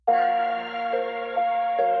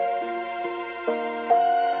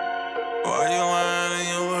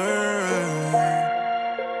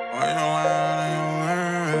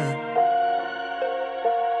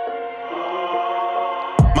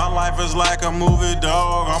is like a movie,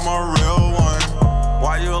 dog, I'm a real one.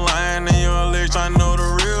 Why you lying in your legs, I know the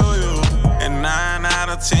real you. And 9 out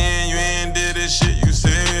of 10, you ain't did this shit you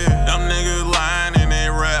said. Them niggas lying in they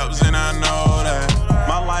raps, and I know that.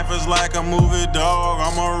 My life is like a movie, dog,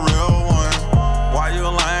 I'm a real one. Why you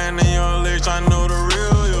lying in your legs, I know the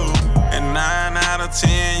real you. And 9 out of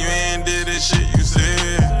 10, you ain't did this shit you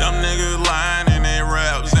said. Them niggas lying in they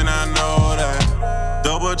raps, and I know that.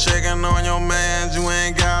 Double checking on your mans, you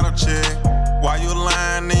ain't gotta check. Why you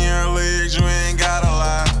lying in your legs, you ain't gotta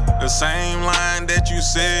lie. The same line that you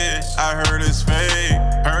said, I heard it's fake.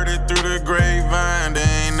 Heard it through the grapevine, they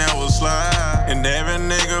ain't never slide. And every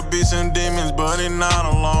nigga be some demons, but he not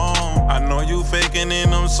alone. I know you faking in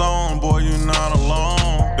them songs, boy, you not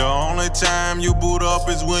alone. The only time you boot up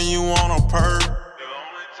is when you want a perk.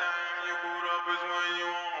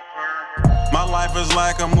 My life is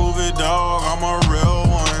like a movie, dog, I'm a real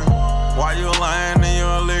one. Why you lying in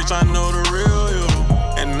your legs, I know the real you.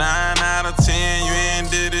 And 9 out of 10, you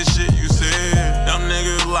ain't did this shit you said. Them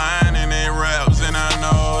niggas lying in they raps, and I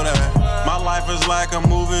know that. My life is like a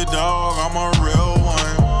movie, dog, I'm a real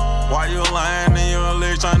one. Why you lying in your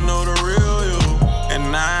legs, I know the real you.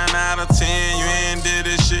 And 9 out of 10, you ain't did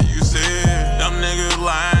this shit you said. Them niggas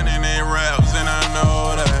lying in they raps, and I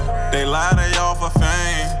know that. They lie they all for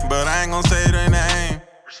fame, but I ain't gon' say their name.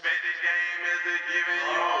 Respect this game as they giving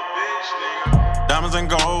you a bitch, nigga. Diamonds and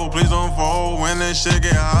gold, please don't fold when this shit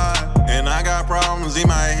get hot. And I got problems in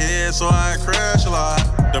my head, so I crash a lot.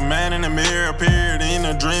 The man in the mirror appeared in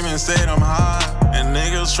a dream and said I'm hot. And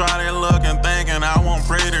niggas try their luck and thinking I won't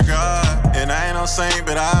pray to God. And I ain't no saint,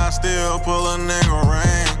 but I still pull a nigga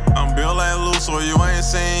ring. I'm built like loose, so you ain't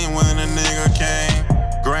seen when a nigga came.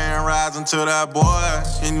 Grand rising to that boy,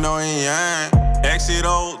 he know he ain't. Exit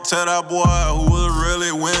out to that boy who was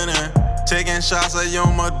really winning. Taking shots at your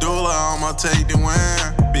medulla, I'ma take the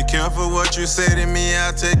win. Be careful what you say to me,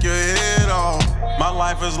 I'll take your head off. My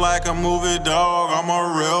life is like a movie, dog, I'm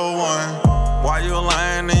a real one. Why you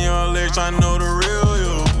lying in your legs, I know the real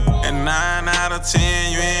you. And 9 out of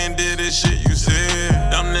 10, you ain't did this shit you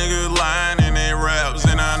said. Them niggas lying in they raps,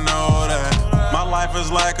 and I know that. My life is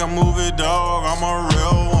like a movie, dog, I'm a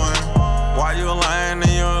real one. Why you lying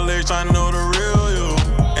in your legs, I know the real you.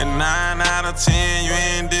 And 9 out of 10, you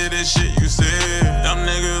ain't did this shit you said. Them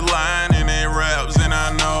niggas lying in they raps, and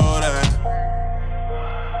I know that.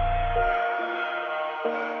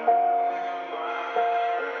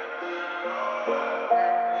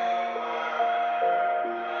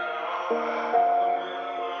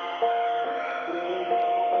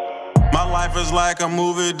 My life is like a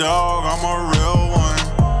movie, dog, I'm a real one.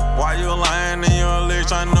 Why you lying in your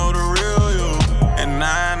legs, I know the real you. And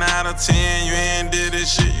 9 out of 10, you ain't did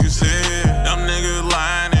this shit you said. Them niggas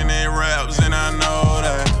lying in they raps, and I know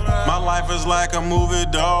that. My life is like a movie,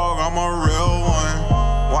 dog, I'm a real one.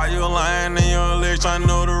 Why you lying in your legs, I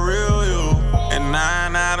know the real you. And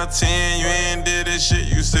 9 out of 10, you ain't did this shit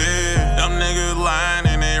you said. Them niggas